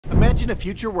Imagine a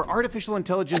future where artificial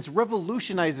intelligence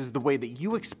revolutionizes the way that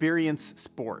you experience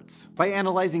sports. By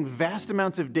analyzing vast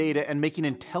amounts of data and making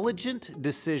intelligent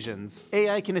decisions,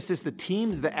 AI can assist the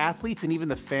teams, the athletes, and even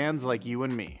the fans like you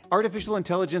and me. Artificial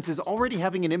intelligence is already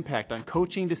having an impact on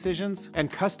coaching decisions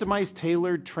and customized,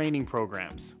 tailored training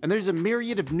programs. And there's a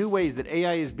myriad of new ways that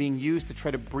AI is being used to try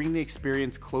to bring the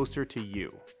experience closer to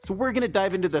you. So we're gonna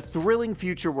dive into the thrilling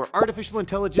future where artificial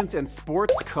intelligence and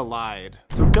sports collide.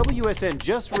 So WSN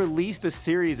just released a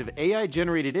series of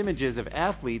AI-generated images of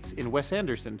athletes in Wes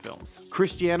Anderson films.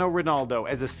 Cristiano Ronaldo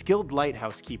as a skilled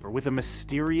lighthouse keeper with a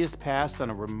mysterious past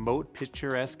on a remote,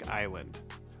 picturesque island.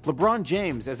 LeBron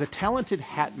James as a talented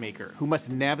hat maker who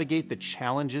must navigate the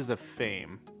challenges of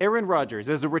fame. Aaron Rodgers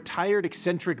as a retired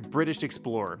eccentric British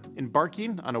explorer,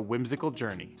 embarking on a whimsical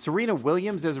journey. Serena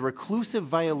Williams as a reclusive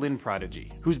violin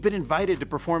prodigy, who's been invited to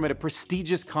perform at a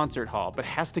prestigious concert hall but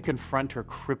has to confront her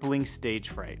crippling stage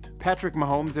fright. Patrick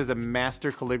Mahomes as a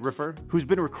master calligrapher, who's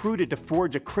been recruited to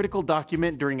forge a critical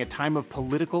document during a time of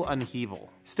political upheaval.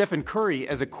 Stephen Curry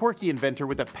as a quirky inventor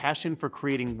with a passion for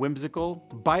creating whimsical,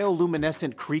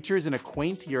 bioluminescent creatures in a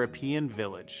quaint European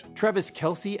village. Travis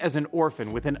Kelce as an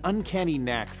orphan with an uncanny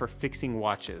knack for fixing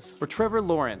watches. Or Trevor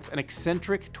Lawrence, an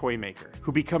eccentric toy maker,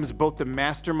 who becomes both the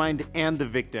mastermind and the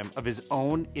victim of his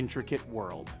own intricate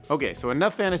world. Okay, so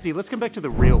enough fantasy, let's come back to the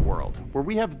real world, where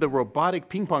we have the robotic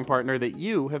ping pong partner that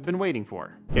you have been waiting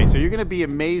for. Okay, so you're gonna be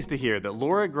amazed to hear that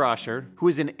Laura Grosher, who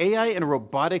is an AI and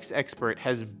robotics expert,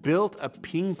 has built a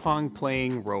ping pong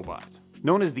playing robot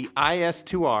known as the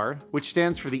IS2R, which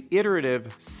stands for the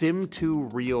Iterative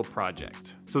Sim2 Real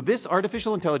project. So this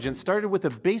artificial intelligence started with a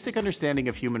basic understanding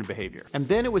of human behavior, and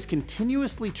then it was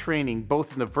continuously training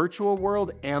both in the virtual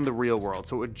world and the real world.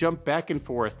 So it would jump back and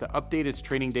forth to update its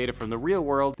training data from the real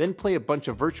world, then play a bunch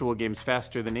of virtual games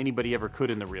faster than anybody ever could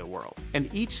in the real world.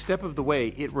 And each step of the way,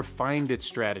 it refined its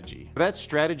strategy. That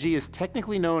strategy is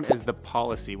technically known as the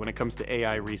policy when it comes to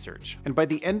AI research. And by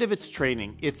the end of its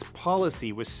training, its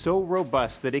policy was so robust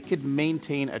that it could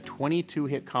maintain a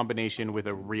 22-hit combination with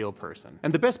a real person.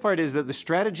 And the best part is that the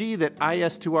strategy that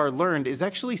IS2R learned is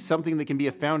actually something that can be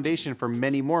a foundation for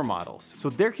many more models. So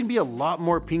there can be a lot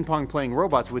more ping pong playing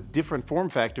robots with different form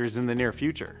factors in the near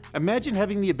future. Imagine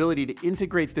having the ability to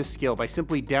integrate this skill by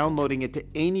simply downloading it to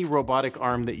any robotic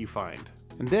arm that you find.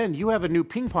 And then you have a new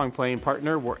ping pong playing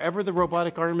partner wherever the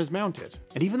robotic arm is mounted.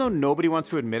 And even though nobody wants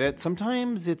to admit it,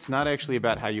 sometimes it's not actually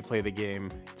about how you play the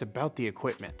game, it's about the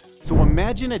equipment. So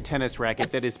imagine a tennis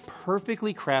racket that is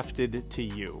perfectly crafted to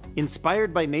you,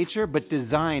 inspired by nature but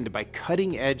designed by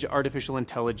cutting-edge artificial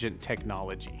intelligent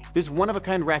technology. This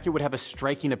one-of-a-kind racket would have a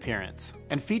striking appearance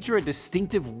and feature a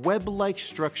distinctive web-like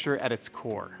structure at its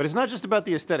core. But it's not just about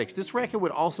the aesthetics, this racket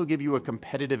would also give you a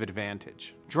competitive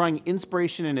advantage, drawing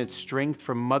inspiration in its strength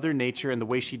from Mother Nature and the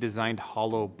way she designed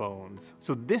hollow bones.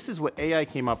 So this is what AI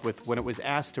came up with when it was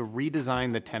asked to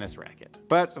redesign the tennis racket.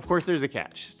 But of course there's a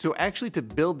catch. So actually to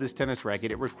build this tennis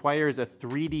racket, it requires a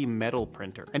 3D metal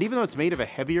printer. And even though it's made of a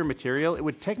heavier material, it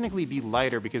would technically be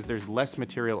lighter because there's less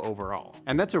material overall.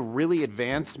 And that's a really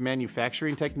advanced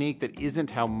manufacturing technique that isn't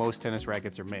how most tennis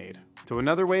rackets are made. So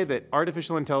another way that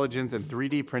artificial intelligence and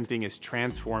 3D printing is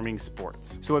transforming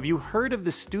sports. So have you heard of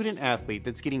the student athlete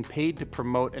that's getting paid to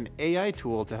promote an AI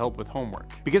tool to help with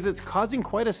homework? Because it's causing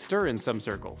quite a stir in some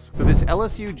circles. So this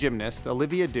LSU gymnast,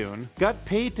 Olivia Dunne, got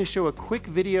paid to show a quick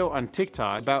video on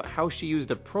TikTok about how she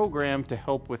used a program to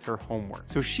help with her homework.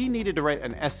 So she needed to write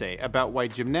an essay about why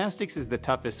gymnastics is the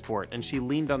toughest sport, and she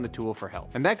leaned on the tool for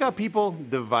help. And that got people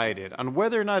divided on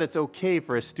whether or not it's okay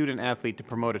for a student athlete to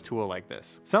promote a tool like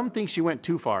this. Some think she went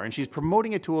too far and she's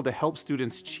promoting a tool to help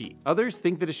students cheat. Others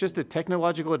think that it's just a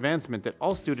technological advancement that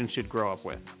all students should grow up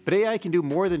with. But AI can do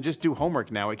more than just do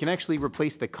homework now. It can actually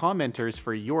replace the commenters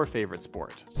for your favorite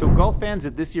sport. So golf fans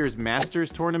at this year's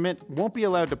Masters tournament won't be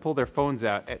allowed to pull their phones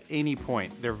out at any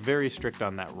point. They're very strict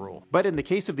on that rule. But in the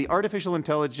case of the artificial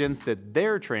intelligence that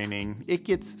they're training, it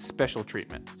gets special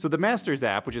treatment. So the Masters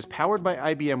app, which is powered by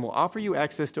IBM, will offer you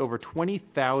access to over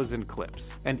 20,000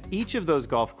 clips. And each of those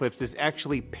golf clips is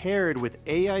actually paired with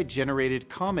AI-generated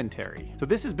commentary. So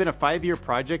this has been a 5-year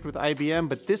project with IBM,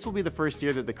 but this will be the first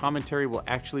year that the commentary will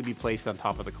actually be placed on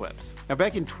top of the clips. Now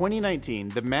back in 2019,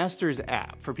 the Masters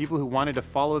app, for people who wanted to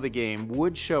follow the game,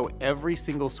 would show every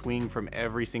single swing from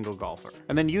every single golfer.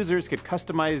 And then users could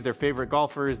customize their favorite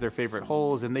golfers, their favorite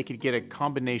holes, and they could get a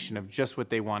combination of just what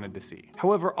they wanted to see.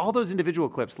 However, all those individual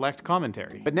clips lacked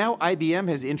commentary. But now IBM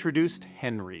has introduced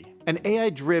Henry, an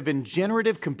AI-driven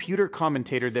generative computer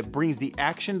commentator that brings the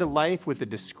action to life with a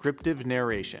descriptive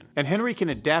narration. And Henry can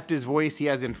adapt his voice, he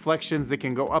has inflections that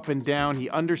can go up and down, he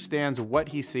understands what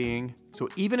he's seeing, So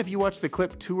even if you watch the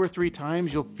clip 2 or 3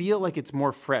 times, you'll feel like it's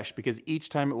more fresh because each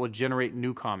time it will generate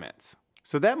new comments.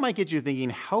 So that might get you thinking,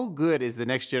 how good is the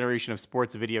next generation of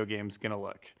sports video games gonna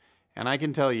look? And I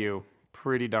can tell you,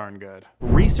 pretty darn good.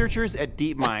 Researchers at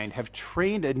DeepMind have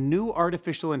trained a new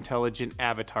artificial intelligent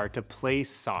avatar to play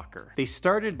soccer. They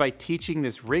started by teaching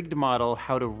this rigged model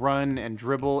how to run and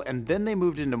dribble, and then they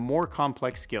moved into more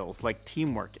complex skills like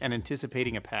teamwork and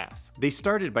anticipating a pass. They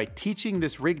started by teaching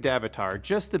this rigged avatar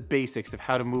just the basics of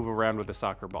how to move around with a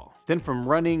soccer ball. Then from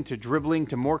running to dribbling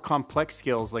to more complex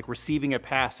skills like receiving a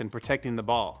pass and protecting the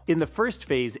ball. In the first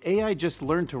phase, AI just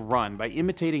learned to run by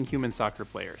imitating human soccer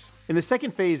players. In the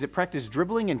second phase, it practiced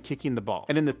dribbling and kicking the ball.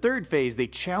 And in the third phase, they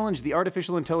challenged the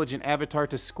artificial intelligent avatar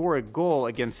to score a goal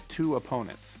against 2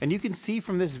 opponents. And you can see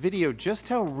from this video just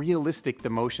how realistic the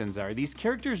motions are. These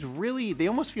characters really, they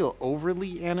almost feel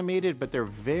overly animated, but they're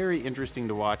very interesting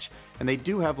to watch, and they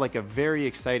do have like a very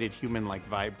excited human-like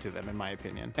vibe to them, in my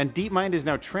opinion. And DeepMind is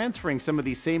now transferring some of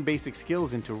these same basic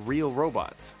skills into real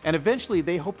robots. And eventually,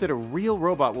 they hope that a real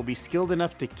robot will be skilled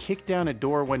enough to kick down a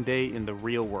door one day in the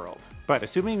real world. But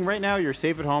assuming right now you're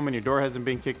safe at home and your door hasn't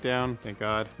been kicked down, thank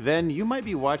God, then you might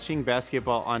be watching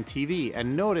basketball on TV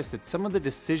and notice that some of the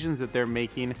decisions that they're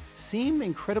making seem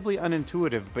incredibly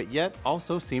unintuitive, but yet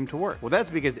also seem to work. Well, that's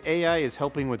because AI is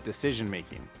helping with decision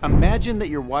making. Imagine that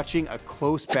you're watching a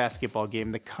close basketball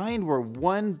game, the kind where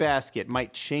one basket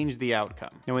might change the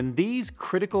outcome. Now, in these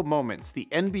critical moments, the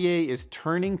NBA is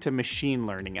turning to machine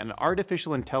learning and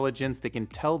artificial intelligence that can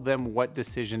tell them what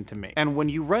decision to make. And when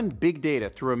you run big data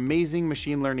through amazing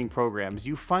machine learning programs,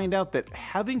 you find out that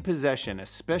having possession,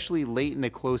 especially late in a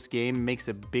close game, makes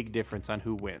a big difference on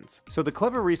who wins. So the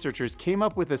clever researchers came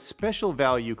up with a special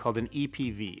value called an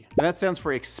EPV, and that stands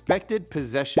for expected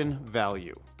possession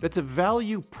value. That's a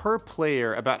value per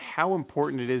player about how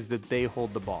important it is that they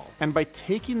hold the ball. And by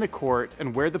taking the court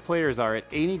and where the players are at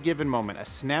any given moment, a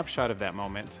snapshot of that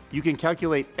moment, you can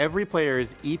calculate every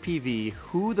player's EPV,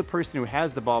 who the person who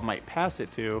has the ball might pass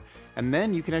it to, and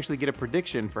then you can actually get a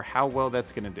prediction for how well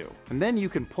that's going to do. And then you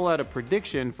can pull out a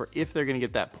prediction for if they're going to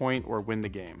get that point or win the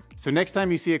game. So next time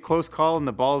you see a close call and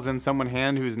the ball's in someone's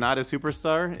hand who's not a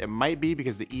superstar, it might be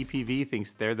because the EPV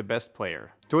thinks they're the best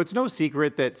player. So it's no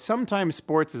secret that sometimes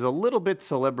sports is a little bit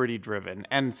celebrity driven,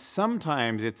 and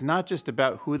sometimes it's not just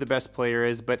about who the best player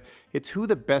is, but it's who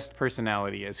the best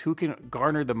personality is, who can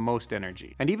garner the most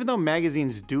energy. And even though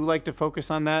magazines do like to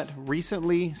focus on that,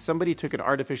 recently somebody took an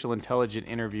artificial intelligence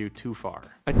interview too far.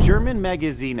 A German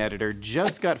magazine editor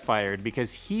just got fired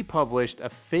because he published a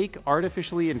fake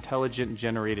artificially intelligent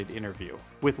generated interview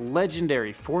with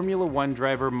legendary Formula 1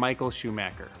 driver Michael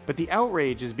Schumacher. But the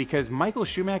outrage is because Michael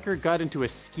Schumacher got into a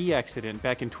ski accident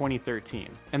back in 2013,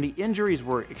 and the injuries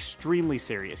were extremely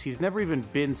serious. He's never even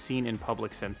been seen in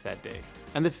public since that day.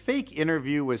 And the fake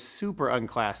interview was super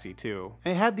unclassy too.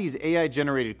 It had these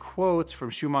AI-generated quotes from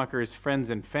Schumacher's friends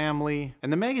and family,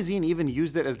 and the magazine even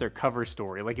used it as their cover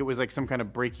story, like it was like some kind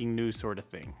of breaking news sort of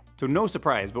thing. So no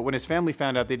surprise, but when his family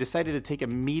found out, they decided to take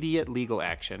immediate legal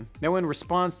action. Now in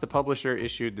response, the publisher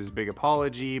issued this big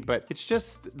apology, but it's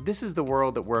just, this is the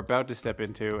world that we're about to step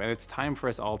into, and it's time for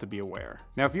us all to be aware.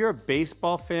 Now if you're a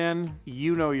baseball fan,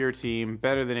 you know your team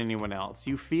better than anyone else.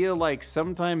 You feel like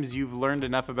sometimes you've learned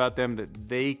enough about them that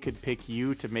they could pick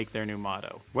you to make their new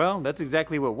motto. Well, that's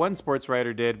exactly what one sports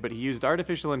writer did, but he used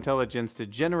artificial intelligence to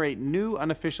generate new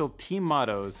unofficial team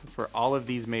mottos for all of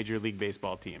these Major League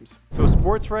Baseball teams. So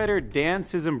sports writer Dan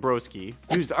Szymborski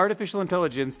used artificial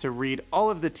intelligence to read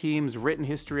all of the teams' written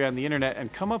history on the internet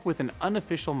and come up with an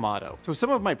unofficial motto. So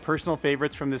some of my personal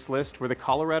favorites from this list were the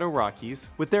Colorado Rockies,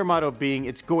 with their motto being,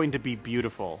 "It's going to be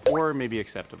beautiful," or maybe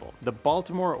acceptable. The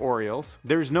Baltimore Orioles,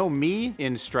 "There's no me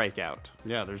in strikeout."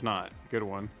 Yeah, there's not. Good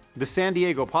one. The San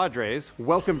Diego Padres,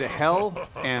 "Welcome to hell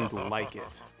and like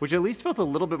it," which at least felt a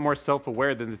little bit more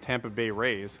self-aware than the Tampa Bay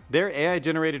Rays. Their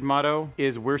AI-generated motto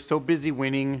is, "We're so busy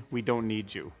winning, we don't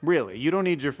need you." Really, you don't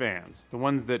need your fans, the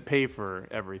ones that pay for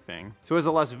everything. So as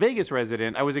a Las Vegas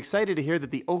resident, I was excited to hear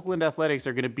that the Oakland Athletics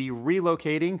are going to be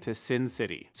relocating to Sin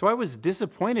City. So I was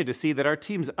disappointed to see that our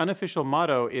team's unofficial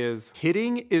motto is,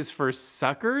 "Hitting is for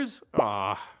suckers?"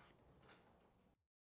 Ah.